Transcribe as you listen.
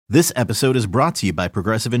This episode is brought to you by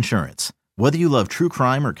Progressive Insurance. Whether you love true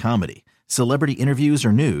crime or comedy, celebrity interviews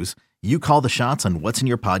or news, you call the shots on what's in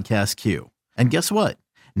your podcast queue. And guess what?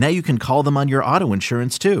 Now you can call them on your auto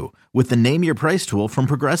insurance too with the Name Your Price tool from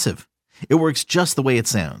Progressive. It works just the way it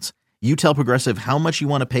sounds. You tell Progressive how much you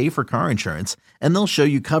want to pay for car insurance, and they'll show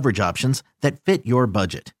you coverage options that fit your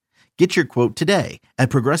budget. Get your quote today at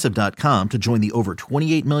Progressive.com to join the over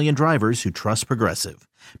 28 million drivers who trust Progressive.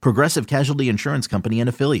 Progressive Casualty Insurance Company and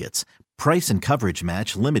Affiliates. Price and coverage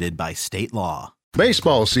match limited by state law.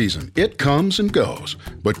 Baseball season, it comes and goes,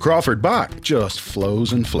 but Crawford Bock just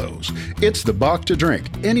flows and flows. It's the Bock to drink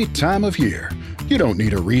any time of year. You don't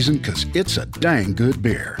need a reason because it's a dang good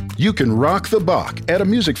beer. You can rock the Bock at a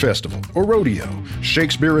music festival or rodeo,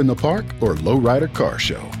 Shakespeare in the Park, or lowrider car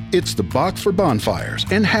show. It's the Bock for bonfires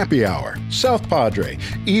and happy hour, South Padre,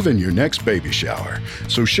 even your next baby shower.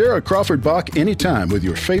 So share a Crawford Bock anytime with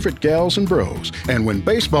your favorite gals and bros. And when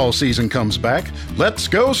baseball season comes back, let's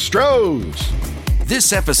go Stros!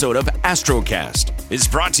 This episode of Astrocast is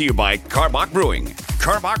brought to you by Karbach Brewing.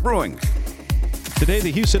 Karbach Brewing. Today,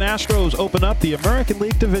 the Houston Astros open up the American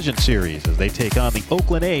League Division Series as they take on the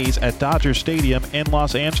Oakland A's at Dodger Stadium in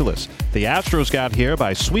Los Angeles. The Astros got here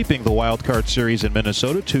by sweeping the Wild Card Series in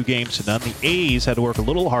Minnesota 2-0. The A's had to work a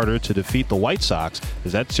little harder to defeat the White Sox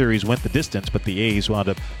as that series went the distance, but the A's wound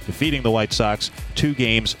up defeating the White Sox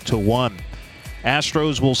 2-1.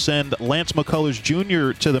 Astros will send Lance McCullers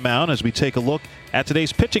Jr. to the mound as we take a look at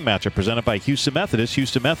today's pitching matchup presented by Houston Methodist.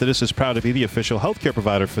 Houston Methodist is proud to be the official healthcare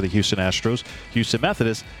provider for the Houston Astros. Houston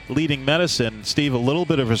Methodist leading medicine. Steve, a little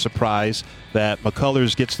bit of a surprise that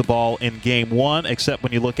McCullers gets the ball in Game 1, except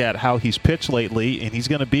when you look at how he's pitched lately, and he's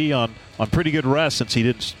going to be on pretty good rest since he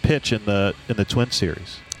didn't pitch in the Twin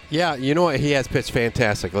Series. Yeah, you know what? He has pitched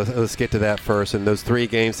fantastic. Let's get to that first. In those 3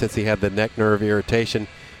 games since he had the neck nerve irritation,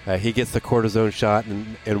 he gets the cortisone shot,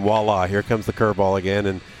 and voila, here comes the curveball again.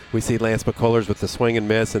 And we see Lance McCullers with the swing and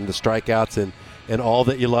miss and the strikeouts and all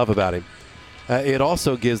that you love about him. It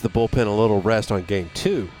also gives the bullpen a little rest on Game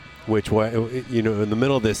 2, which, in the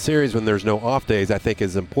middle of this series when there's no off days, I think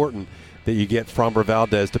is important that you get Framber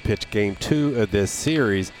Valdez to pitch Game 2 of this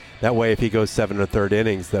series. That way, if he goes 7 1/3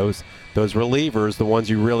 innings, those relievers, the ones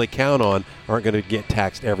you really count on, aren't going to get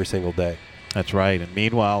taxed every single day. That's right. And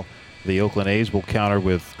meanwhile, the Oakland A's will counter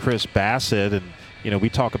with Chris Bassett, and we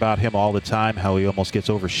talk about him all the time, how he almost gets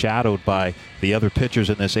overshadowed by the other pitchers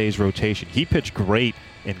in this A's rotation. He pitched great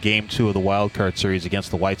in Game 2 of the Wild Card Series against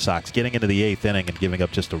the White Sox, getting into the 8th inning and giving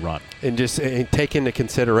up just a run. And take into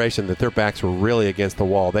consideration that their backs were really against the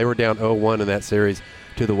wall. They were down 0-1 in that series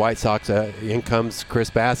to the White Sox. In comes Chris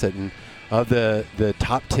Bassett, and of the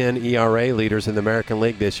top 10 ERA leaders in the American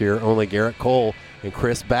League this year, only Garrett Cole and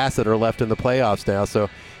Chris Bassett are left in the playoffs now. So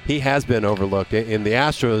he has been overlooked, and the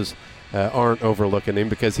Astros aren't overlooking him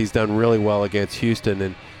because he's done really well against Houston,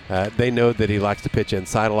 and they know that he likes to pitch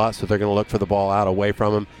inside a lot, so they're going to look for the ball out away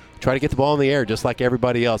from him. Try to get the ball in the air just like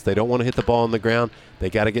everybody else. They don't want to hit the ball on the ground. They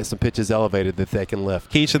got to get some pitches elevated that they can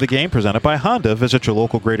lift. Keys to the game presented by Honda. Visit your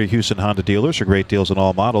local Greater Houston Honda dealers for great deals on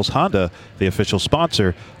all models. Honda, the official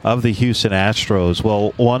sponsor of the Houston Astros.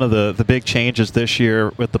 Well, one of the big changes this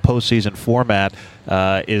year with the postseason format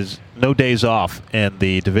is no days off in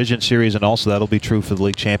the Division Series, and also that'll be true for the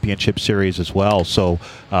League Championship Series as well. So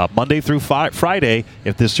Monday through Friday,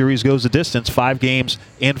 if this series goes the distance, 5 games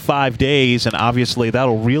in 5 days, and obviously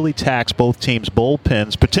that'll really tax both teams'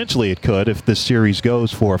 bullpens. Potentially it could if this series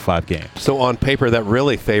goes 4 or 5 games. So on paper, that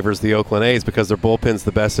really favors the Oakland A's because their bullpen's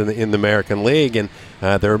the best in the American League, and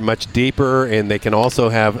they're much deeper, and they can also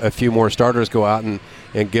have a few more starters go out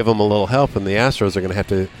and give them a little help, and the Astros are going to have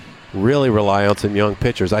to really rely on some young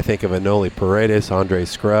pitchers. I think of Enoli Paredes, Andre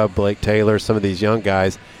Scrub, Blake Taylor, some of these young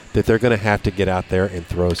guys that they're going to have to get out there and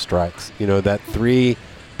throw strikes. That 3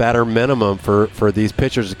 batter minimum for these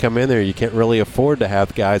pitchers to come in there. You can't really afford to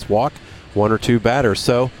have guys walk 1 or 2 batters.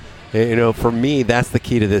 So, for me, that's the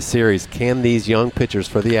key to this series. Can these young pitchers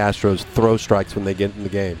for the Astros throw strikes when they get in the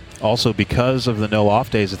game? Also, because of the no off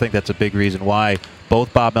days, I think that's a big reason why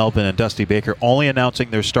both Bob Melvin and Dusty Baker only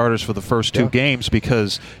announcing their starters for the first 2 games,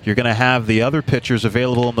 because you're going to have the other pitchers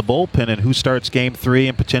available in the bullpen, and who starts Game 3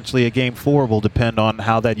 and potentially a Game 4 will depend on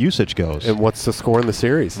how that usage goes. And what's the score in the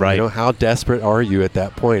series? Right. How desperate are you at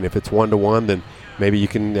that point? If it's 1-1, then maybe you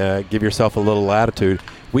can give yourself a little latitude.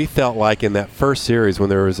 We felt like in that first series when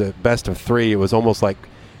there was a best of 3, it was almost like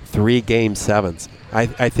 3 Game 7s.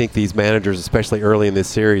 I think these managers, especially early in this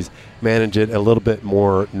series, manage it a little bit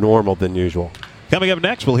more normal than usual. Coming up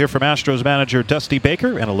next, we'll hear from Astros manager Dusty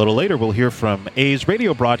Baker, and a little later we'll hear from A's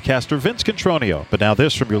radio broadcaster Vince Contronio. But now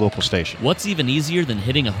this from your local station. What's even easier than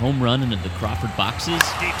hitting a home run into the Crawford boxes?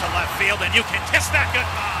 Deep to left field, and you can kiss that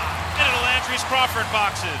goodbye. Industries Crawford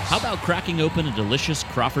boxes. How about cracking open a delicious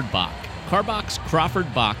Crawford Bock? Carbox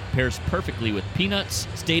Crawford Bock pairs perfectly with peanuts,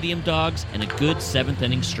 stadium dogs, and a good 7th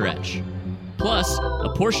inning stretch. Plus,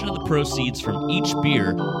 a portion of the proceeds from each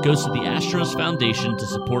beer goes to the Astros Foundation to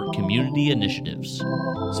support community initiatives.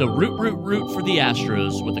 So root for the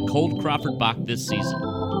Astros with a cold Crawford Bock this season.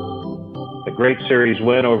 A great series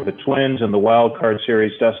win over the Twins in the wild card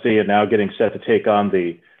series, Dusty, and now getting set to take on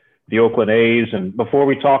the Oakland A's. And before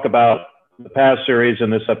we talk about the past series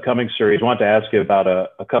and this upcoming series, I want to ask you about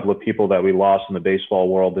a couple of people that we lost in the baseball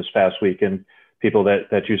world this past weekend, people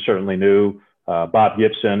that you certainly knew. Bob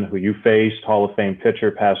Gibson, who you faced, Hall of Fame pitcher,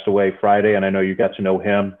 passed away Friday, and I know you got to know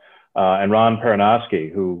him. And Ron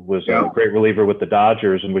Pernoski, who was a great reliever with the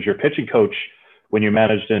Dodgers and was your pitching coach when you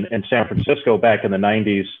managed in San Francisco back in the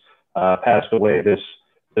 90s, passed away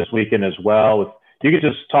this weekend as well. If you could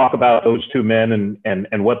just talk about those two men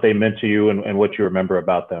and what they meant to you and what you remember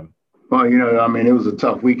about them. Well, it was a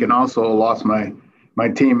tough week, and also lost my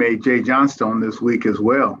teammate Jay Johnstone this week as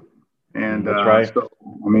well. And that's right. So,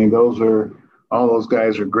 all those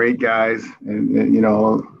guys are great guys. And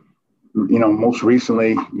most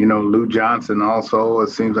recently, Lou Johnson also, it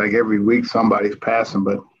seems like every week somebody's passing,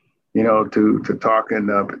 but, to talk in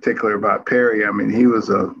particular about Perry, he was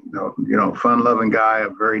a, fun-loving guy, a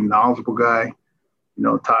very knowledgeable guy,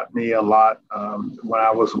 taught me a lot when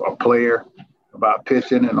I was a player about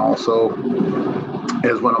pitching, and also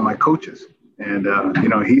as one of my coaches. And,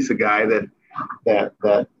 he's a guy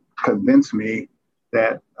that convinced me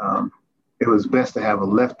that it was best to have a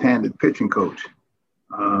left-handed pitching coach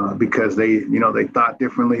because they thought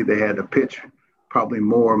differently. They had to pitch probably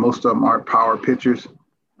more. Most of them aren't power pitchers,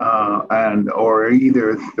 or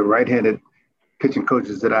either the right-handed pitching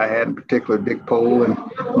coaches that I had, in particular Dick Pole and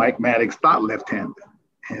Mike Maddox, thought left-handed.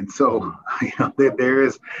 And so, there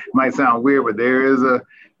is, might sound weird, but there is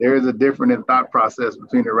a different thought process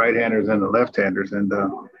between the right-handers and the left-handers. And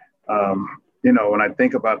when I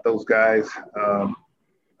think about those guys,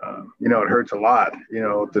 it hurts a lot,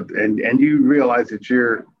 and you realize that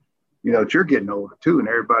you're getting older too, and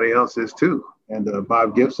everybody else is too. And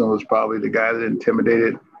Bob Gibson was probably the guy that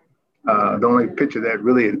intimidated, the only pitcher that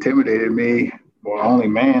really intimidated me, or only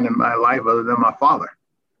man in my life other than my father.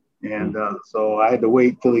 And so I had to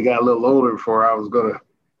wait till he got a little older before I was going to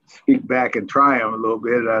speak back and try him a little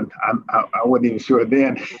bit. And I wasn't even sure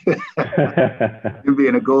then. Him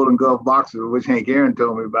being a Golden Glove boxer, which Hank Aaron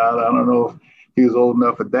told me about, I don't know if he was old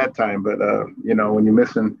enough at that time. But, when you're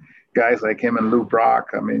missing guys like him and Lou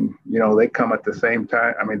Brock, they come at the same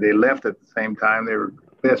time. They left at the same time. They were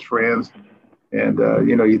best friends. And,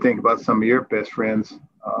 you think about some of your best friends,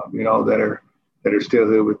 that are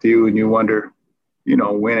still here with you, and you wonder,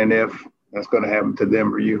 when and if that's going to happen to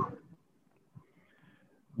them or you.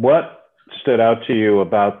 What stood out to you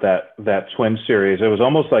about that Twin series? It was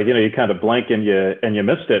almost like, you kind of blink and you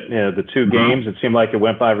missed it. The two games, it seemed like it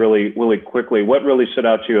went by really, really quickly. What really stood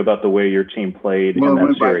out to you about the way your team played in that series? Well,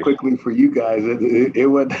 it went by quickly for you guys. It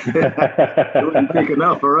wasn't quick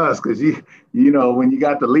enough for us because, when you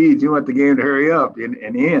got the lead, you want the game to hurry up and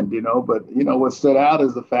end, But, what stood out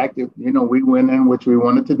is the fact that, we went in, which we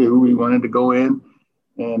wanted to do. We wanted to go in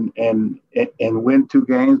and win two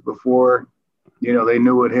games before they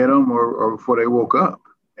knew what hit them or before they woke up.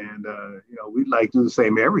 And, we'd like to do the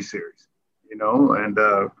same every series, and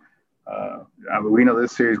we know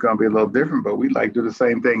this series is going to be a little different, but we'd like to do the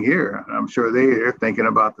same thing here. And I'm sure they're thinking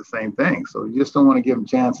about the same thing. So you just don't want to give them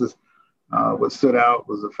chances. What stood out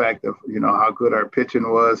was the fact of, how good our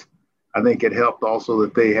pitching was. I think it helped also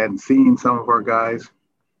that they hadn't seen some of our guys,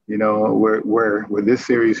 where with this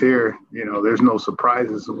series here, there's no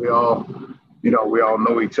surprises. We all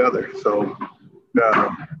know each other. So,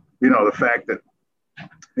 the fact that,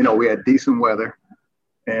 we had decent weather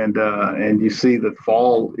and you see the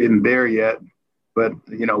fall isn't there yet, but,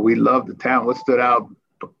 we love the town. What stood out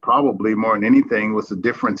probably more than anything was the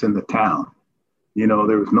difference in the town. There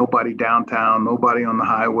was nobody downtown, nobody on the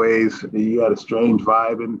highways. You had a strange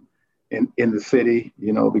vibe in the city,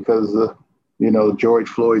 because of the George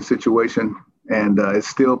Floyd situation, and it's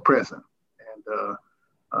still present.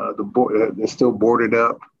 And it's still boarded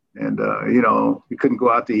up. And, you couldn't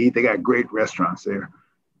go out to eat. They got great restaurants there.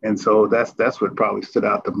 And so that's what probably stood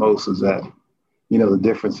out the most is that, the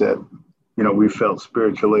difference that, we felt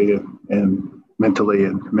spiritually and mentally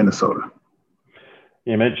in Minnesota.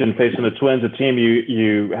 You mentioned facing the Twins, a team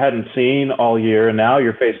you hadn't seen all year, and now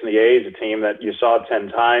you're facing the A's, a team that you saw 10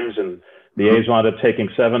 times, and the A's wound up taking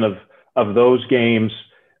 7 of those games.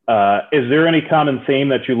 Is there any common theme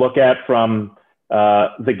that you look at from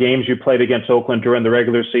the games you played against Oakland during the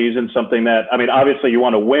regular season, something that, I mean, obviously you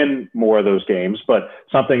want to win more of those games, but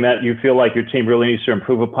something that you feel like your team really needs to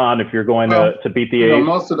improve upon if you're going to beat the A's?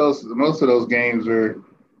 Most of those games were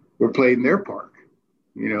played in their park.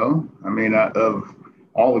 I mean, of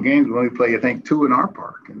all the games, we only played, I think, 2 in our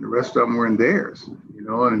park, and the rest of them were in theirs.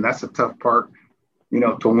 And that's a tough park,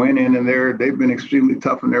 to win in. And they've been extremely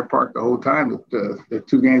tough in their park the whole time. The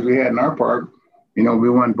 2 games we had in our park, we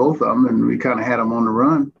won both of them, and we kind of had them on the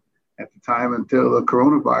run at the time until the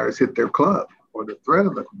coronavirus hit their club, or the threat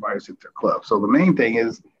of the virus hit their club. So the main thing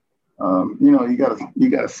is, you got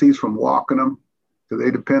to cease from walking them, because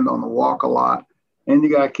they depend on the walk a lot, and you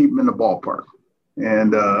got to keep them in the ballpark.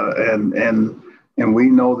 And we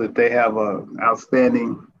know that they have an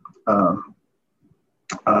outstanding,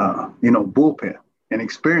 bullpen, an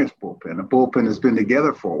experienced bullpen. The bullpen has been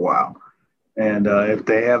together for a while. And if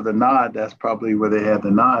they have the nod, that's probably where they have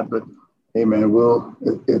the nod. But, hey, man,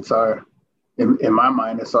 in my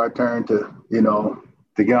mind, it's our turn to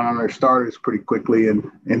get on their starters pretty quickly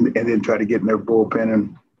and then try to get in their bullpen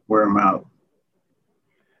and wear them out.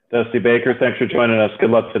 Dusty Baker, thanks for joining us.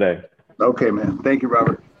 Good luck today. Okay, man. Thank you,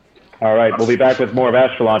 Robert. All right, we'll be back with more of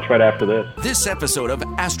Astro Launch right after this. This episode of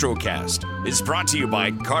Astrocast is brought to you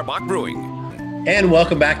by Karbach Brewing. And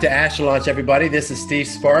welcome back to Astro Launch, everybody. This is Steve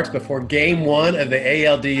Sparks before Game 1 of the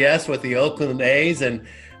ALDS with the Oakland A's. And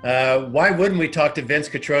why wouldn't we talk to Vince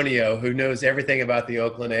Cotroneo, who knows everything about the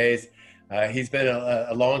Oakland A's? He's been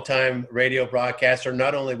a long-time radio broadcaster,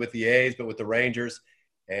 not only with the A's, but with the Rangers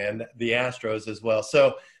and the Astros as well.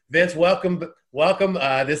 So, Vince, welcome.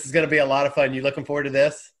 This is going to be a lot of fun. You looking forward to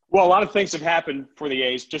this? Well, a lot of things have happened for the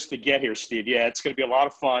A's just to get here, Steve. Yeah, it's going to be a lot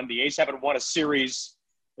of fun. The A's haven't won a series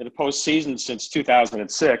in the postseason since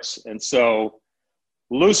 2006. And so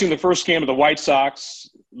losing the first game of the White Sox,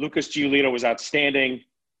 Lucas Giolito was outstanding,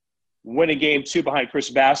 winning Game 2 behind Chris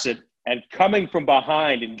Bassett, and coming from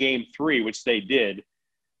behind in Game 3, which they did,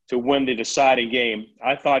 to win the deciding game,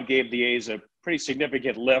 I thought gave the A's a pretty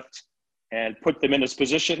significant lift and put them in this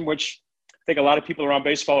position, which I think a lot of people around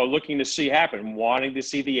baseball are looking to see happen, wanting to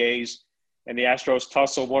see the A's and the Astros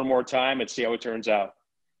tussle one more time and see how it turns out.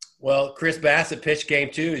 Well, Chris Bassett pitched Game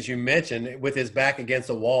 2, as you mentioned, with his back against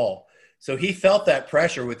the wall. So he felt that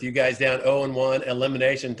pressure with you guys down 0-1,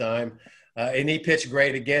 elimination time, and he pitched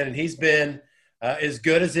great again. And he's been as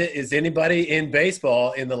good as anybody in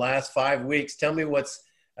baseball in the last 5 weeks. Tell me what's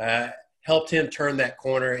helped him turn that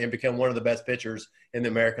corner and become one of the best pitchers in the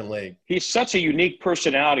American League. He's such a unique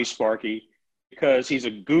personality, Sparky, because he's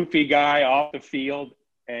a goofy guy off the field,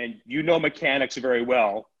 and mechanics very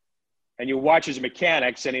well. And you watch his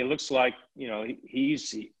mechanics, and he looks like,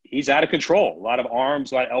 he's out of control. A lot of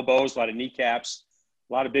arms, a lot of elbows, a lot of kneecaps,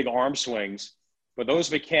 a lot of big arm swings. But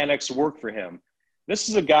those mechanics work for him. This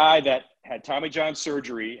is a guy that had Tommy John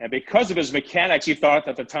surgery, and because of his mechanics, he thought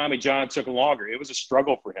that the Tommy John took longer. It was a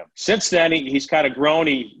struggle for him. Since then, he's kind of grown.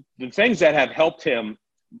 The things that have helped him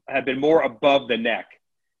have been more above the neck,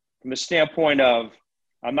 from the standpoint of,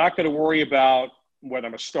 I'm not going to worry about whether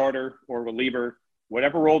I'm a starter or a reliever.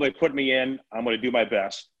 Whatever role they put me in, I'm going to do my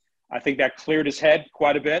best. I think that cleared his head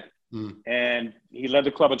quite a bit, and he led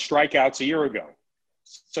the club in strikeouts a year ago.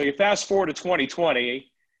 So you fast forward to 2020,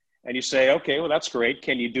 and you say, okay, well, that's great.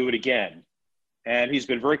 Can you do it again? And he's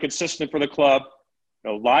been very consistent for the club.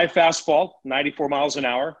 Live fastball, 94 miles an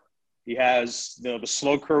hour. He has the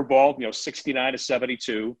slow curveball, 69 to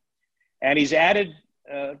 72. And he's added,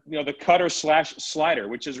 the cutter / slider,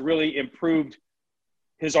 which has really improved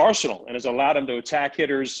his arsenal and has allowed him to attack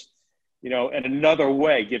hitters, in another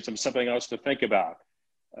way, gives him something else to think about.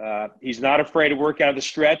 He's not afraid to work out of the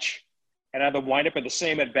stretch and either wind up at the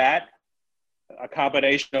same at bat, a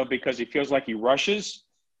combination of because he feels like he rushes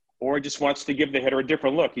or he just wants to give the hitter a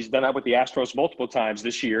different look. He's done that with the Astros multiple times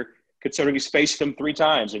this year, considering he's faced them 3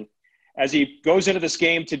 times. And as he goes into this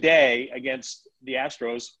game today against the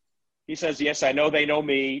Astros, he says, yes, I know they know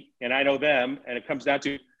me and I know them. And it comes down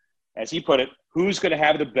to, as he put it, who's going to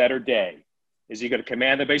have the better day? Is he going to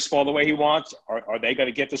command the baseball the way he wants? Or are they going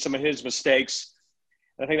to get to some of his mistakes?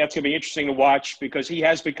 And I think that's going to be interesting to watch because he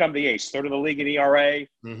has become the ace, 3rd in the league in ERA.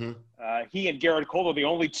 Mm-hmm. He and Garrett Cole are the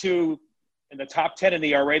only 2 in the top 10 in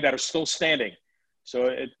the ERA that are still standing.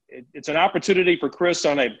 So it's an opportunity for Chris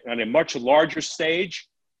on a much larger stage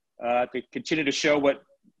to continue to show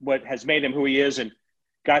what has made him who he is and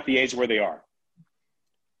got the A's where they are.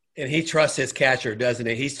 And he trusts his catcher, doesn't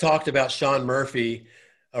he? He's talked about Sean Murphy,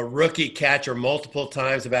 a rookie catcher, multiple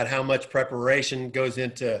times about how much preparation goes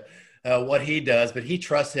into what he does, but he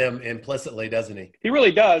trusts him implicitly, doesn't he? He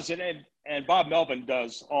really does, and Bob Melvin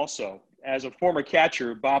does also. as a former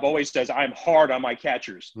catcher, Bob always says, I'm hard on my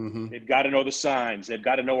catchers. Mm-hmm. They've got to know the signs. They've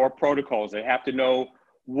got to know our protocols. They have to know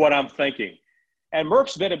what I'm thinking. And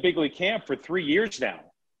Murph's been at big league camp for 3 years now.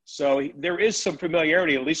 So there is some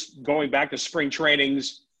familiarity, at least going back to spring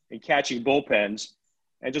trainings and catching bullpens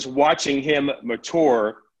and just watching him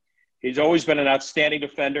mature. He's always been an outstanding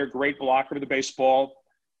defender, great blocker of the baseball.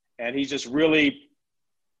 And he's just really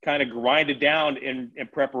kind of grinded down in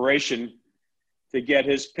preparation to get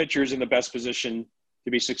his pitchers in the best position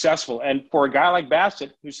to be successful. And for a guy like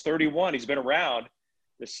Bassitt, who's 31, he's been around,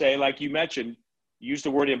 to say, like you mentioned, use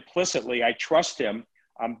the word implicitly, I trust him.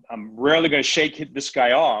 I'm rarely going to shake this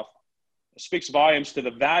guy off. It speaks volumes to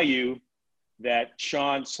the value that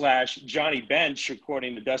Sean/Johnny Bench,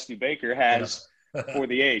 according to Dusty Baker, has for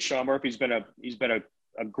the A's. Sean Murphy's been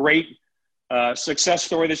a great success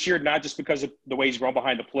story this year, not just because of the way he's grown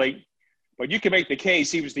behind the plate, but you can make the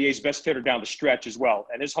case he was the A's best hitter down the stretch as well.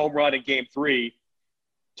 And his home run in Game 3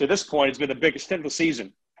 to this point has been the biggest hit of the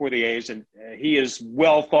season for the A's, and he is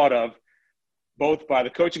well thought of both by the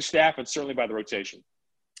coaching staff and certainly by the rotation.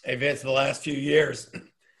 Hey, Vince, the last few years,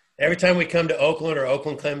 every time we come to Oakland or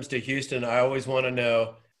Oakland comes to Houston, I always want to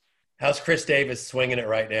know, how's Chris Davis swinging it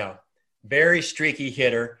right now? Very streaky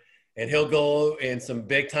hitter, and he'll go in some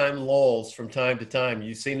big-time lulls from time to time.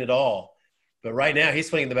 You've seen it all. But right now, he's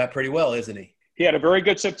swinging the bat pretty well, isn't he? He had a very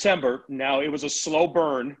good September. Now, it was a slow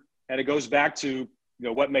burn, and it goes back to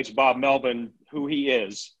what makes Bob Melvin who he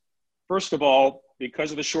is. First of all, because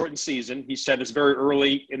of the shortened season, he said this very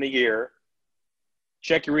early in the year,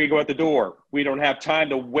 check your ego at the door. We don't have time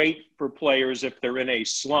to wait for players if they're in a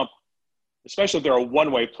slump, especially if they're a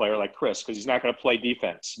one-way player like Chris, because he's not going to play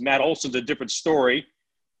defense. Matt Olson's a different story.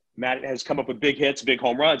 Matt has come up with big hits, big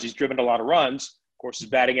home runs. He's driven a lot of runs. Of course, his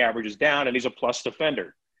batting average is down, and he's a plus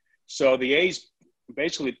defender. So the A's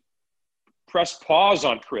basically pressed pause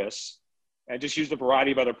on Chris and just used a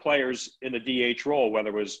variety of other players in the DH role, whether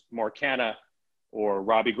it was Mark Canha or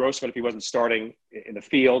Robbie Grossman if he wasn't starting in the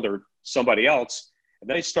field, or somebody else. And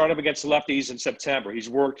then he started him against lefties in September. He's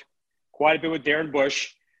worked quite a bit with Darren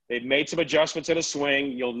Bush. They've made some adjustments in his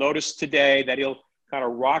swing. You'll notice today that he'll kind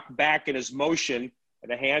of rock back in his motion,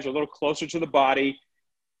 and the hands are a little closer to the body.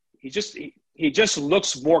 He just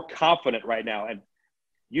looks more confident right now. And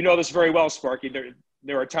you know this very well, Sparky.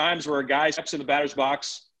 There are times where a guy steps in the batter's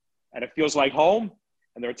box and it feels like home,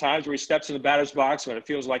 and there are times where he steps in the batter's box and it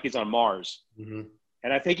feels like he's on Mars. Mm-hmm.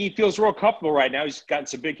 And I think he feels real comfortable right now. He's gotten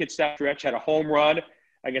some big hits down the stretch, had a home run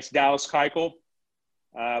against Dallas Keuchel.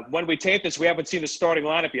 When we tape this, we haven't seen the starting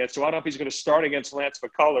lineup yet, so I don't know if he's going to start against Lance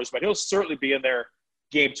McCullers, but he'll certainly be in there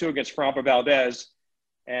Game 2 against Framber Valdez.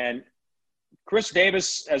 And Chris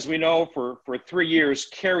Davis, as we know, for 3 years,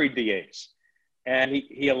 carried the A's. And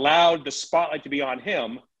he allowed the spotlight to be on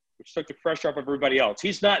him, which took the pressure off of everybody else.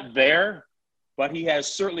 He's not there, but he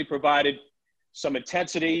has certainly provided some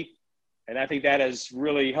intensity, and I think that has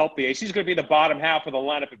really helped the A's. He's going to be the bottom half of the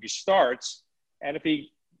lineup if he starts, and if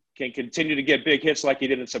he can continue to get big hits like he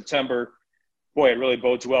did in September, boy, it really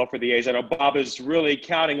bodes well for the A's. I know Bob is really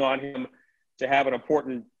counting on him to have an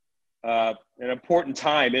important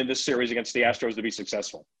time in this series against the Astros to be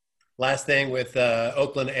successful. Last thing with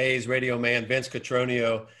Oakland A's radio man Vince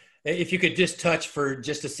Cotroneo, if you could just touch for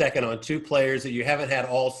just a second on two players that you haven't had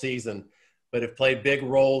all season but have played big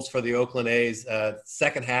roles for the Oakland A's,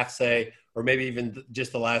 second half, say, or maybe even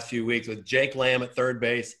just the last few weeks, with Jake Lamb at third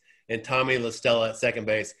base and Tommy La Stella at second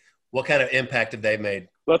base. What kind of impact have they made?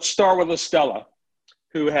 Let's start with La Stella,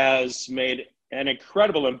 who has made an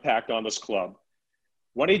incredible impact on this club.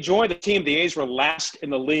 When he joined the team, the A's were last in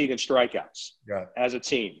the league in strikeouts as a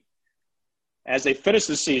team. As they finished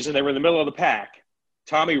the season, they were in the middle of the pack.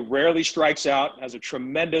 Tommy rarely strikes out, has a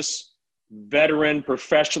tremendous veteran,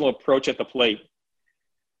 professional approach at the plate.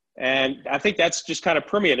 And I think that's just kind of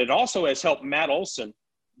permeated. It also has helped Matt Olson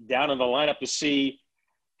down in the lineup to see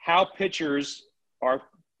how pitchers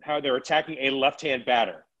how they're attacking a left-hand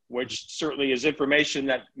batter, which certainly is information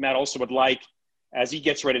that Matt Olson would like as he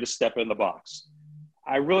gets ready to step in the box.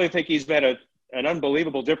 I really think he's been an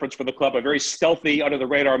unbelievable difference for the club, a very stealthy,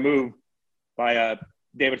 under-the-radar move by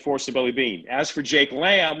David Forst and Billy Beane. As for Jake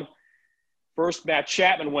Lamb, first Matt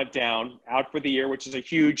Chapman went down, out for the year, which is a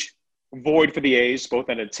huge void for the A's, both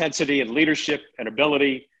in intensity and leadership and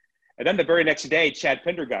ability. And then the very next day, Chad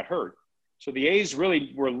Pinder got hurt. So the A's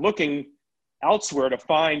really were looking elsewhere to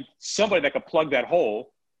find somebody that could plug that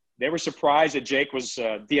hole. They were surprised that Jake was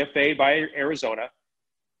DFA'd by Arizona.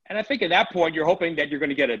 And I think at that point, you're hoping that you're going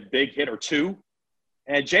to get a big hit or two.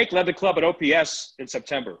 And Jake led the club at OPS in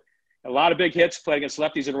September. A lot of big hits, played against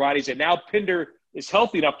lefties and righties. And now Pinder is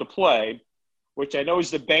healthy enough to play, which I know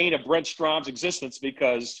is the bane of Brent Strom's existence,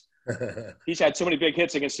 because He's had so many big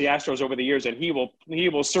hits against the Astros over the years, and he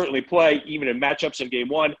will certainly play even in matchups in Game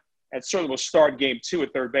 1, and certainly will start Game 2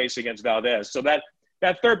 at third base against Valdez. So that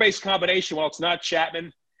third base combination, while it's not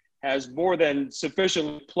Chapman, has more than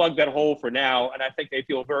sufficiently plugged that hole for now, and I think they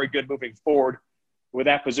feel very good moving forward with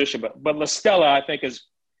that position. But La Stella, I think,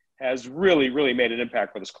 has really, really made an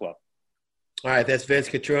impact for this club. All right, that's Vince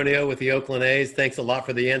Cotroneo with the Oakland A's. Thanks a lot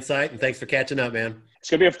for the insight, and thanks for catching up, man.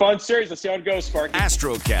 It's going to be a fun series. Let's see how it goes, Sparky.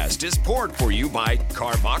 Astrocast is poured for you by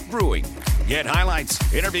Karbach Brewing. Get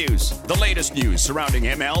highlights, interviews, the latest news surrounding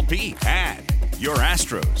MLB, and your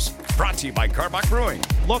Astros. Brought to you by Karbach Brewing.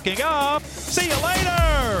 Looking up. See you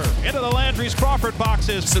later. Into the Landry's Crawford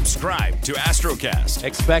boxes. Subscribe to Astrocast.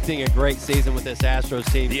 Expecting a great season with this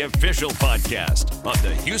Astros team. The official podcast of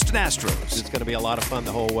the Houston Astros. It's going to be a lot of fun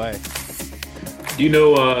the whole way. Do you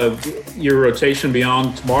know your rotation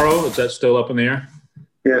beyond tomorrow? Is that still up in the air?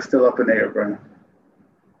 Yeah, it's still up in the air, Brian.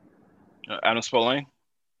 Adam Spillane?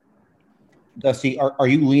 Dusty, are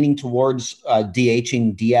you leaning towards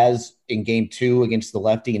DHing Diaz in Game 2 against the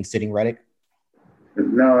lefty and sitting Reddick?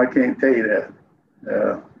 No, I can't tell you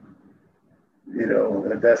that.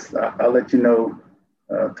 I'll let you know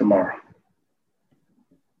tomorrow.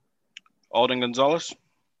 Alden Gonzalez?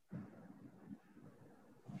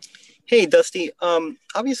 Hey, Dusty.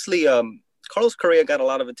 Obviously, Carlos Correa got a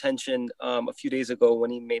lot of attention a few days ago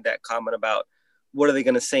when he made that comment about what are they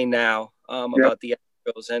going to say now about the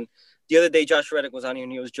Astros. And the other day, Josh Reddick was on here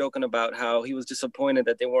and he was joking about how he was disappointed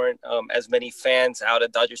that there weren't as many fans out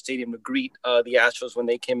at Dodger Stadium to greet the Astros when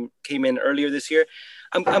they came in earlier this year.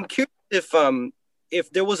 I'm curious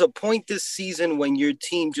if there was a point this season when your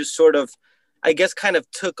team just sort of, I guess, kind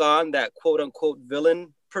of took on that quote unquote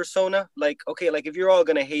villain persona. Like, okay, like if you're all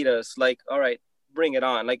going to hate us, like, all right, bring it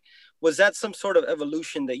on. Like, was that some sort of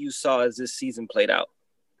evolution that you saw as this season played out?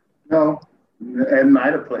 No, it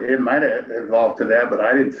might have evolved to that, but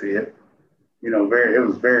I didn't see it. It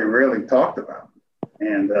was very rarely talked about.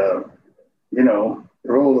 And, the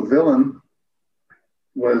role of villain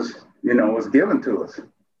was given to us.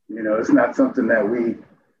 It's not something that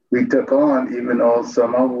we took on, even though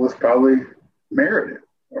some of it was probably merited,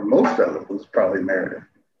 or most of it was probably merited.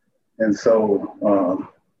 And so,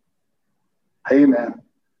 hey, man,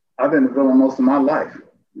 I've been a villain most of my life.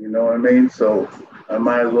 You know what I mean? So I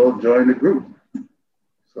might as well join the group.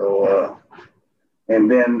 So, and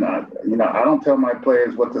then, I don't tell my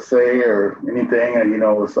players what to say or anything. And,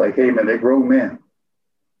 it's like, hey, man, they're grown men.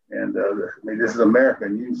 And this is America,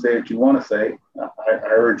 and you can say what you want to say. I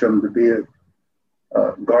urge them to be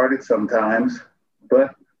guarded sometimes.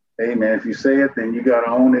 But, hey, man, if you say it, then you got to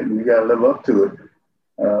own it and you got to live up to it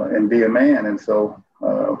and be a man. And so,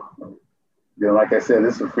 like I said,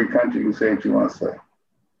 this is a free country. You can say what you want to say.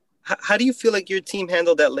 How do you feel like your team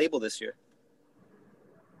handled that label this year?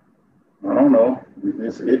 I don't know.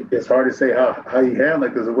 It's hard to say how you handle it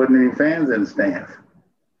because there wasn't any fans in the stands.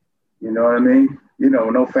 You know what I mean?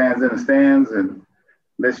 No fans in the stands, and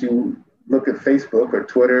unless you look at Facebook or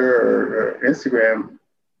Twitter or Instagram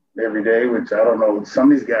every day, which I don't know,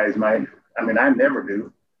 some of these guys might. I mean, I never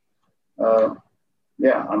do.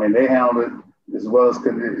 They handled it as well as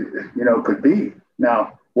could be.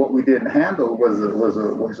 Now, what we didn't handle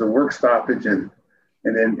was a work stoppage and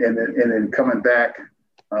then coming back.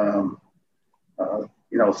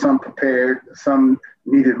 Some prepared, some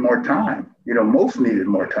needed more time. Most needed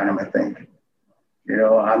more time, I think.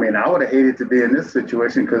 I would have hated to be in this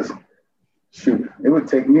situation because, shoot, it would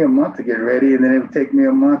take me a month to get ready, and then it would take me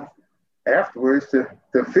a month afterwards to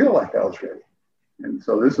feel like I was ready. And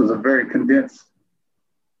so this was a very condensed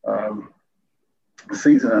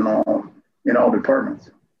season in all departments.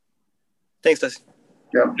 Thanks, Dusty.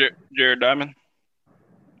 Yep. Jared Diamond.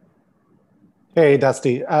 Hey,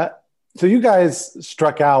 Dusty. So you guys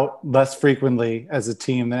struck out less frequently as a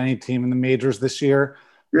team than any team in the majors this year,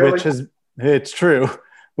 really? It's true.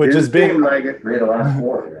 Which is big. Like it.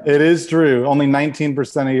 It is true. Only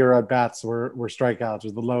 19% of your at bats were strikeouts,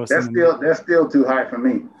 was the lowest. That's still too high for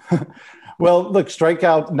me. Well, look,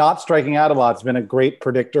 not striking out a lot has been a great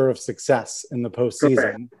predictor of success in the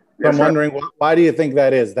postseason. I'm wondering, why do you think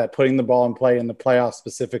that is? That putting the ball in play in the playoffs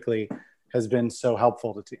specifically has been so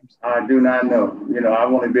helpful to teams? I do not know.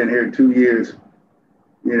 I've only been here 2 years.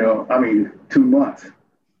 2 months.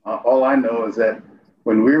 All I know is that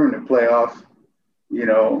when we were in the playoffs,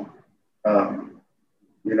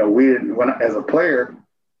 as a player,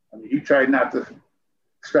 you try not to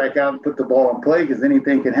strike out and put the ball in play because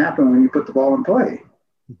anything can happen when you put the ball in play.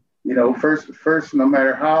 First, no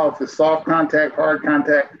matter how, if it's soft contact, hard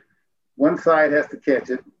contact, one side has to catch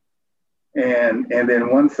it, and then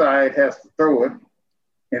one side has to throw it,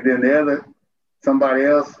 and then somebody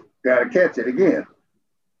else got to catch it again.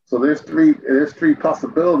 So there's three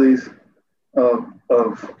possibilities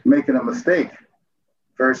of making a mistake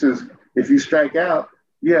versus if you strike out,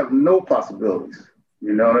 you have no possibilities.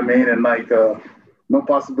 You know what I mean? And like no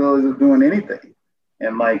possibilities of doing anything.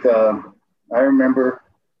 And like I remember,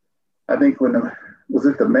 I think was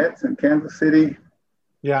it the Mets in Kansas City?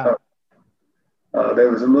 Yeah.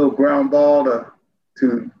 There was a little ground ball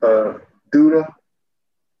to Duda,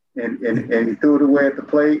 and he threw it away at the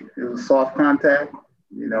plate. It was soft contact,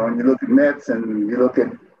 you know. And you look at Mets, and you look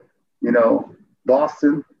at, you know,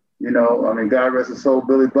 Boston. You know, I mean, God rest his soul,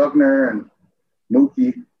 Billy Buckner and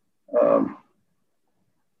Mookie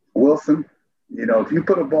Wilson. You know, if you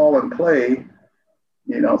put a ball in play,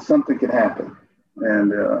 you know, something can happen.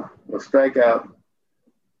 And a strikeout,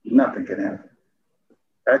 nothing can happen.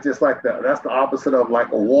 That's just like that. That's the opposite of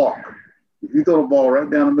like a walk. If you throw the ball right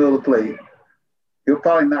down the middle of the plate, he'll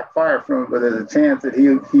probably not fire from it, but there's a chance that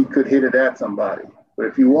he could hit it at somebody. But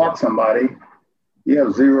if you walk somebody, you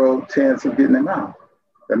have zero chance of getting him out.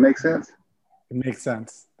 That makes sense? It makes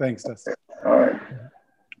sense. Thanks, Dusty. All right.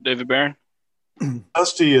 David Barron.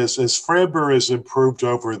 Dusty, as Framber has improved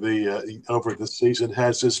over the season,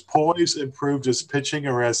 has his poise improved his pitching,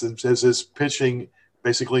 or has his pitching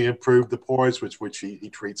basically improved the poise which he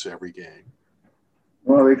treats every game?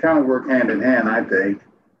 Well, they kind of work hand in hand, I think.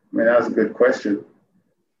 I mean, that was a good question.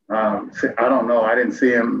 I don't know. I didn't see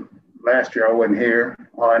him last year. I wasn't here.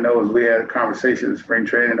 All I know is we had a conversation in spring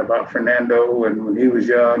training about Fernando and when he was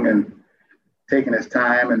young and taking his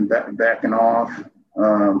time and backing off.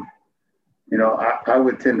 You know, I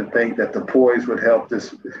would tend to think that the poise would help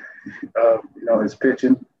this, you know, his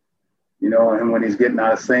pitching. You know, and when he's getting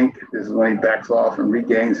out of sync, this is when he backs off and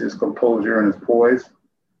regains his composure and his poise.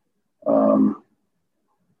 And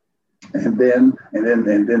then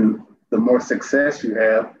the more success you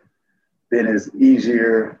have, then it's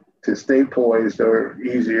easier to stay poised or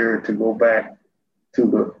easier to go back to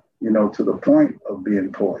the, you know, to the point of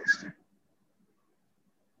being poised.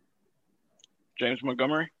 James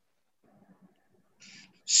Montgomery.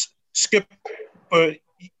 Skip,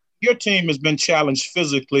 your team has been challenged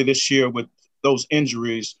physically this year with those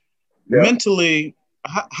injuries. Yeah. Mentally,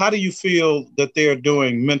 how do you feel that they're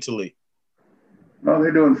doing mentally? No,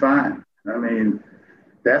 they're doing fine. I mean,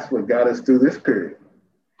 that's what got us through this period.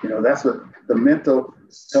 You know, that's what the mental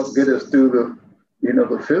helped get us through the, you know,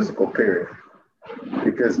 the physical period.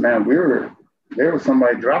 Because, man, there was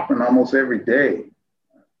somebody dropping almost every day.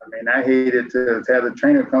 I mean, I hated to have the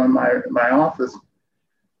trainer come in my office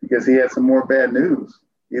because he had some more bad news,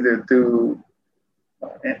 either through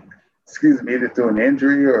an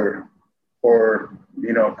injury or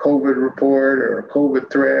you know, a COVID report or a COVID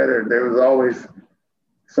threat, or there was always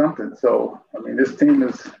something. So, I mean, this team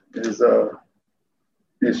is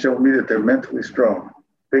showing me that they're mentally strong,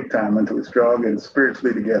 big time mentally strong and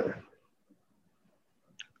spiritually together.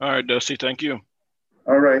 All right, Dusty, thank you.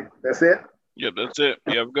 All right, that's it? Yep, that's it.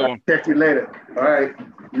 You have a good one. Check you later. All right.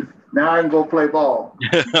 Now I can go play ball.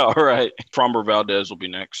 All right. Framber Valdez will be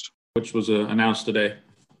next. Which was announced today.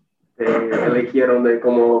 Eligieron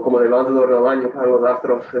como lanzador del año a los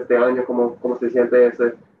Astros este año. ¿Cómo se siente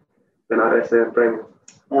ganar ese premio?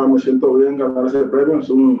 Me siento bien ganar ese premio. Es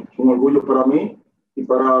un orgullo para mí y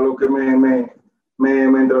para los que me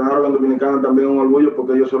entrenaron en Dominicana también un orgullo,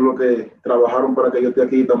 porque ellos son los que trabajaron para que yo esté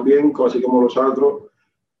aquí también, así como los Astros.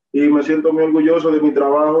 Y me siento muy orgulloso de mi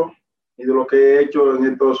trabajo y de lo que he hecho en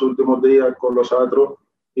estos últimos días con los Astros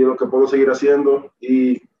y de lo que puedo seguir haciendo.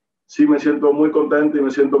 Y sí, me siento muy contento y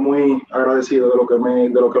me siento muy agradecido de lo que he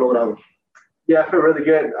logrado. Yeah, I feel really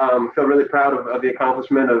good. Feel really proud of the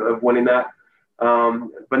accomplishment of winning that.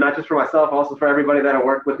 But not just for myself, also for everybody that I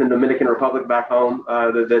worked with in Dominican Republic back home.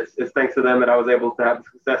 It's thanks to them that I was able to have the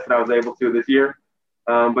success that I was able to this year.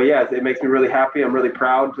 But yeah, it makes me really happy. I'm really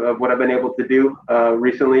proud of what I've been able to do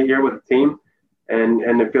recently here with the team,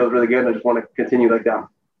 and it feels really good. I just want to continue like that.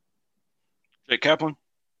 Jake Kaplan.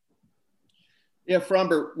 Yeah,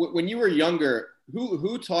 Framber, when you were younger,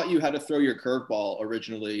 who taught you how to throw your curveball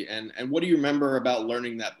originally, and what do you remember about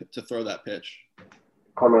learning to throw that pitch?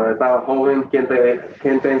 Cuando estaba joven, ¿quién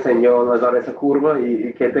te enseñó a lanzar esa curva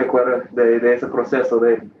y qué te acuerdas de ese proceso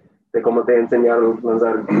de cómo te enseñaron a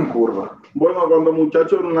lanzar curva? Bueno, cuando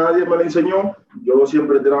muchacho nadie me lo enseñó. Yo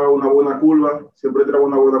siempre tiraba una buena curva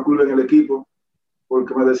en el equipo,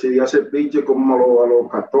 porque me decidí a hacer pitcher como a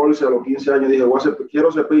los 14, a los 15 años. Dije,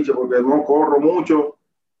 quiero ser pitcher porque no corro mucho,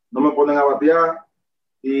 no me ponen a batear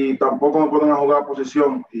y tampoco me ponen a jugar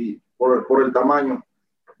posición y por el tamaño.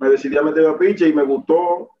 Me decidí a meter a pitcher y me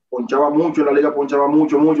gustó, ponchaba mucho, en la liga ponchaba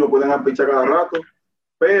mucho, pueden pitchar cada rato,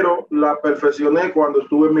 pero la perfeccioné cuando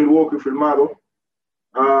estuve en Milwaukee firmado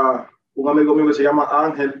Un amigo mío que se llama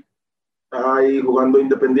Ángel, está ahí jugando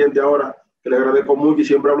Independiente ahora, que le agradezco mucho y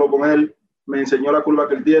siempre hablo con él. Me enseñó la curva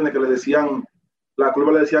que él tiene, que la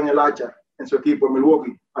curva le decían el hacha en su equipo en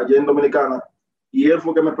Milwaukee, allá en Dominicana. Y él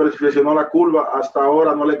fue que me perfeccionó la curva. Hasta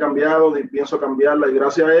ahora no le he cambiado ni pienso cambiarla. Y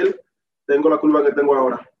gracias a él tengo la curva que tengo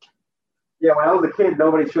ahora. Yeah, when I was a kid,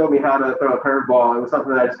 nobody showed me how to throw a curveball. It was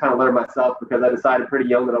something that I just kind of learned myself because I decided pretty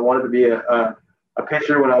young that I wanted to be a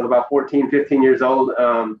pitcher when I was about 14, 15 years old.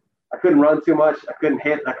 I couldn't run too much. I couldn't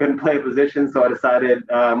hit. I couldn't play a position. So I decided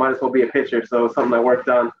I might as well be a pitcher. So something I worked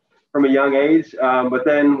on from a young age. But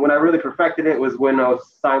then when I really perfected it was when I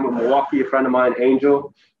was signed with Milwaukee. A friend of mine,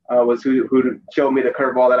 Angel, was who showed me the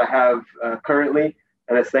curveball that I have currently.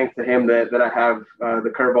 And it's thanks to him that I have the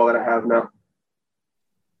curveball that I have now.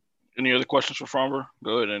 Any other questions for Fromber?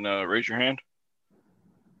 Go ahead and raise your hand.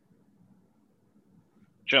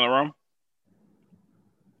 Chandler Rum?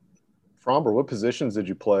 Fromber, what positions did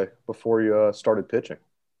you play before you started pitching?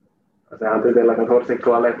 O sea, antes de la 14,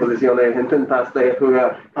 ¿cuáles posiciones intentaste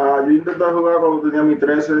jugar? Yo intentaba jugar cuando tenía mi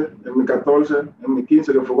 13, en mi 14, en mi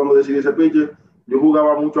 15, que fue cuando decidí ese pitcher. Yo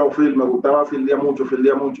jugaba mucho outfield, me gustaba fildear mucho,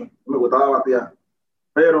 me gustaba batear.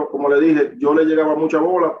 Pero, como le dije, yo le llegaba mucha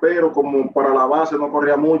bola, pero como para la base no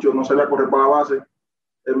corría mucho, no sabía correr para la base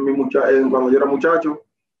cuando yo era muchacho.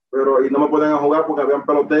 Y no me podían jugar porque habían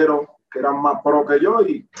peloteros que eran más pro que yo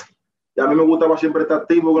y a mí me gustaba siempre estar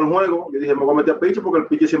activo en el juego. Yo dije, me voy a meter a pitcher porque el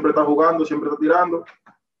pitcher siempre está jugando, siempre está tirando.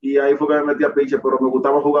 Y ahí fue que me metí a pitcher, pero me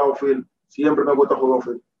gustaba jugar outfield. Siempre me gusta jugar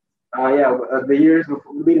outfield. The years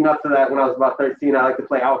leading up to that, when I was about 13, I liked to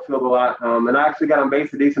play outfield a lot. And I actually got on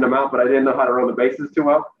base a decent amount, but I didn't know how to run the bases too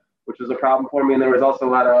well, which was a problem for me. And there was also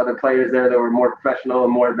a lot of other players there that were more professional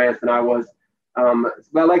and more advanced than I was.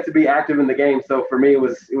 But I like to be active in the game. So for me, it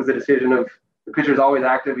was a decision of the pitcher's always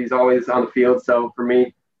active. He's always on the field. So for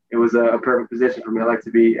me, it was a perfect position for me. I like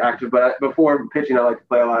to be active. But before pitching, I like to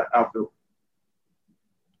play a lot outfield.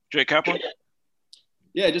 Jay Kaplan?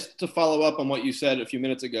 Yeah, just to follow up on what you said a few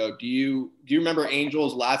minutes ago, do you remember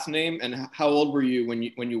Angel's last name, and how old were you when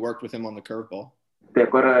you worked with him on the curveball? ¿Te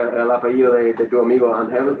acuerdas el apellido de tu amigo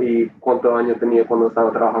Ángel y cuántos años tenía cuando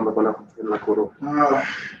estaba trabajando con él en la curva?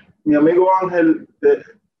 Mi amigo Ángel,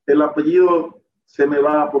 el apellido se me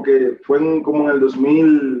va porque fue como en el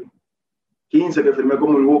 2015 que firmé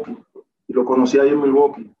con Milwaukee y lo conocí ahí en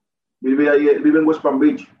Milwaukee. Vive en West Palm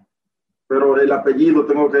Beach, pero el apellido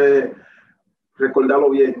tengo que recordarlo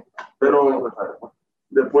bien, pero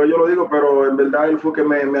después yo lo digo, pero en verdad él fue que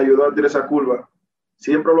me ayudó a tirar esa curva.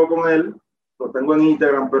 Siempre hablo con él, lo tengo en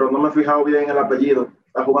Instagram, pero no me he fijado bien en el apellido.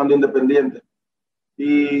 Está jugando Independiente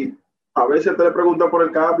y a veces te le pregunto por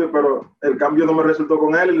el cambio, pero el cambio no me resultó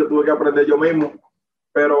con él y lo tuve que aprender yo mismo,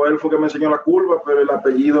 pero él fue que me enseñó la curva, pero el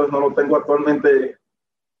apellido no lo tengo actualmente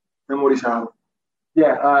memorizado.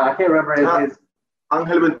 I can't remember his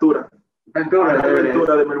Ángel Ventura. Ventura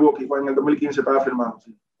de Milwaukee, en el 2015 estaba firmado.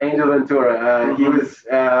 Sí. Angel Ventura. He was,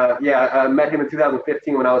 I met him in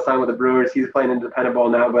 2015 when I was signed with the Brewers. He's playing independent ball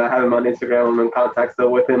now, but I have him on Instagram. I'm in contact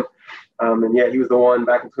still with him. He was the one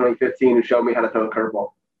back in 2015 who showed me how to throw a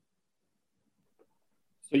curveball.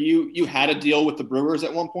 So you had a deal with the Brewers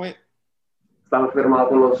at one point? Estaba firmado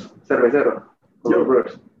con los cerveceros, con los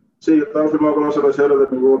Brewers. Sí, estaba firmado con los cerveceros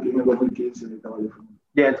de Milwaukee en el 2015.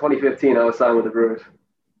 Yeah, in 2015 I was signed with the Brewers.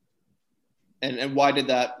 And why did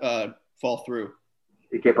that fall through?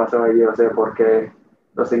 ¿Y qué pasó ahí? No sé por qué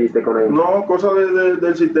no seguiste con ellos. No, cosa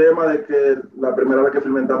del sistema, de que la primera vez que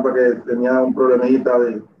firmé en Tampa que tenía un problemita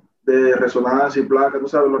de resonancia y placa, tú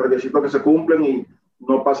sabes, los requisitos que se cumplen y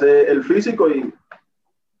no pasé el físico y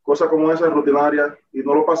cosas como esas rutinarias y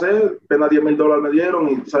no lo pasé, apenas $10,000 me dieron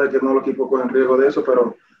y tú sabes que no los equipos cogen riesgo de eso,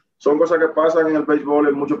 pero son cosas que pasan en el béisbol,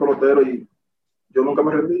 en muchos peloteros y yo nunca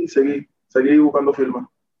me rendí y seguí buscando firmas.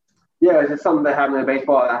 Yeah, it's just something that happened in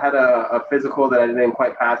baseball. I had a physical that I didn't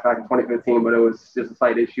quite pass back in 2015, but it was just a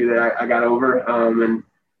slight issue that I got over. And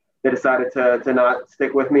they decided to not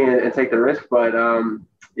stick with me and take the risk. But,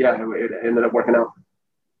 it ended up working out.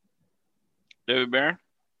 David Barron?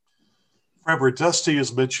 Remember, Dusty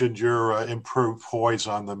has mentioned your improved poise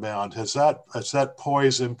on the mound. Has that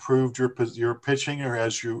poise improved your pitching, or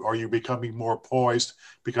are you becoming more poised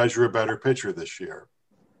because you're a better pitcher this year?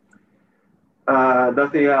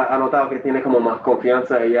 Dusty ha notado que tiene como más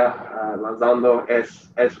confianza ella lanzando. ¿Es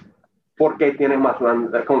porque tiene más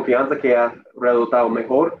confianza que ha resultado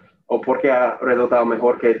mejor o porque ha resultado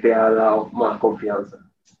mejor que te ha dado más confianza?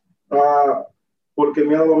 Porque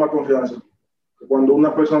me ha dado más confianza. Cuando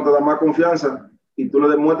una persona te da más confianza y tú le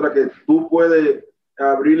demuestras que tú puedes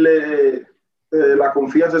abrirle la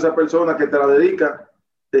confianza a esa persona que te la dedica,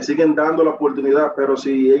 te siguen dando la oportunidad, pero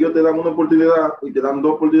si ellos te dan una oportunidad y te dan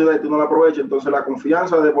 2 oportunidades y tú no la aprovechas, entonces la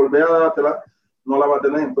confianza de volver a dártela no la va a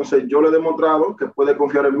tener. Entonces yo le he demostrado que puede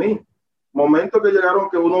confiar en mí. Momentos que llegaron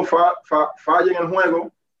que uno falla en el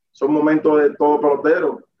juego son momentos de todo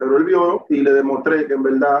pelotero, pero él vio y le demostré que en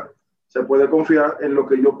verdad se puede confiar en lo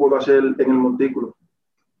que yo puedo hacer en el montículo.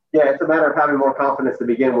 Yeah, it's a matter of having more confidence to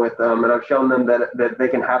begin with, and I've shown them that they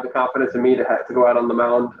can have the confidence in me to go out on the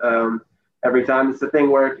mound every time. It's the thing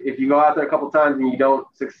where if you go out there a couple times and you don't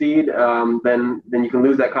succeed, then you can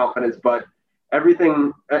lose that confidence. But every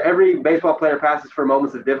baseball player passes for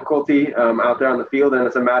moments of difficulty out there on the field, and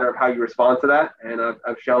it's a matter of how you respond to that. And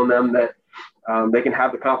I've shown them that they can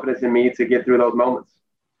have the confidence in me to get through those moments.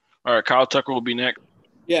 All right, Kyle Tucker will be next.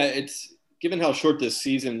 Yeah, it's given how short this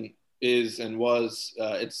season is and was,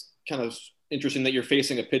 it's kind of interesting that you're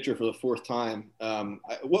facing a pitcher for the 4th time.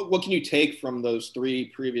 What can you take from those 3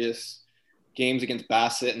 previous games against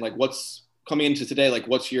Bassett, and like what's coming into today? Like,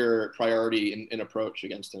 what's your priority in approach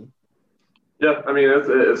against him? Yeah, I mean,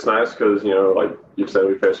 it's nice because, you know, like you said,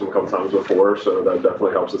 we faced him a couple times before, so that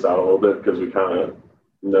definitely helps us out a little bit because we kind of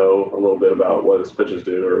know a little bit about what his pitches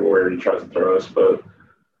do or where he tries to throw us. But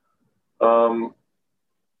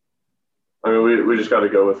I mean, we just got to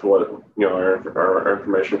go with what, you know, our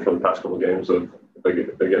information from the past couple of games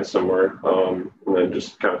against him were, and then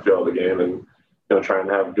just kind of feel out the game and, you know, try and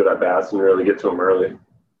have good at bats and really get to him early.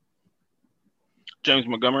 James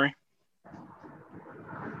Montgomery.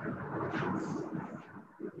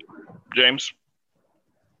 James.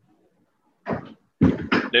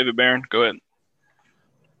 David Barron, go ahead.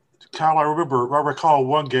 Kyle, I recall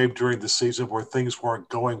one game during the season where things weren't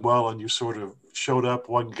going well and you sort of showed up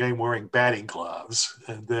one game wearing batting gloves,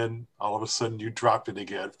 and then all of a sudden you dropped it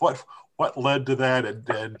again. What led to that, and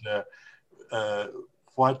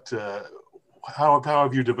how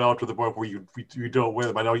have you developed to the point where you don't wear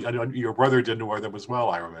them? I know your brother didn't wear them as well,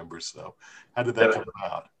 I remember. So how did that come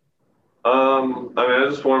about? I mean, I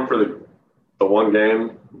just wore them for the one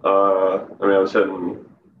game. I mean, I was hitting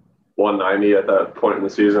 190 at that point in the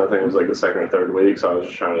season. I think it was like the 2nd or 3rd week, so I was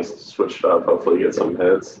just trying to switch it up, hopefully get some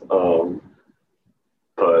hits.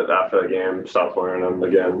 But after the game, stopped wearing them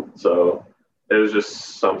again. So it was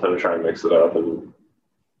just something to try and mix it up and,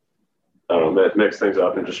 I don't know, mix things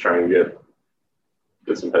up and just try and get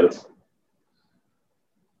some hits.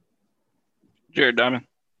 Jared Diamond.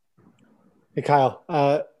 Hey,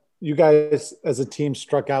 Kyle. You guys, as a team,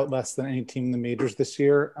 struck out less than any team in the majors this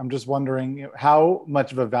year. I'm just wondering, how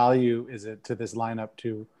much of a value is it to this lineup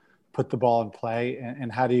to put the ball in play,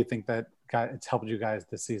 and how do you think that it's helped you guys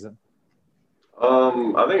this season?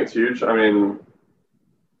 I think it's huge. I mean,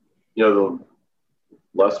 you know, the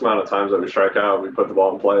less amount of times that we strike out, we put the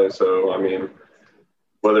ball in play. So, I mean,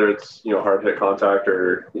 whether it's, you know, hard hit contact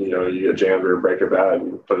or, you know, you get jammed or break your bat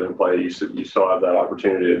and put it in play, you still have that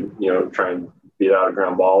opportunity to, you know, try and beat out a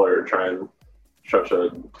ground ball or try and stretch a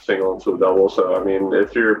single into a double. So, I mean,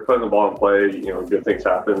 if you're putting the ball in play, you know, good things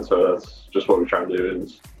happen. So that's just what we try and do,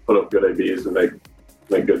 is put up good ABs and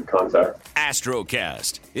make good contact.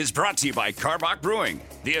 Astrocast is brought to you by Karbach Brewing,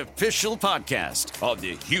 the official podcast of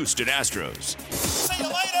the Houston Astros. See you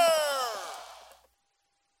later!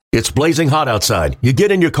 It's blazing hot outside. You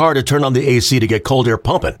get in your car to turn on the AC to get cold air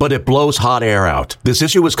pumping, but it blows hot air out. This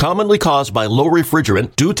issue is commonly caused by low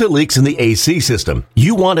refrigerant due to leaks in the AC system.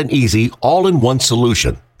 You want an easy, all-in-one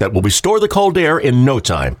solution that will restore the cold air in no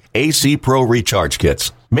time. AC Pro Recharge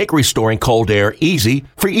Kits make restoring cold air easy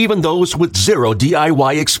for even those with zero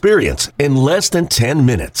DIY experience in less than 10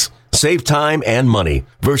 minutes. Save time and money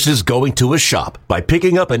versus going to a shop by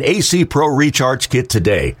picking up an AC Pro Recharge Kit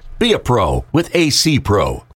today. Be a pro with AC Pro.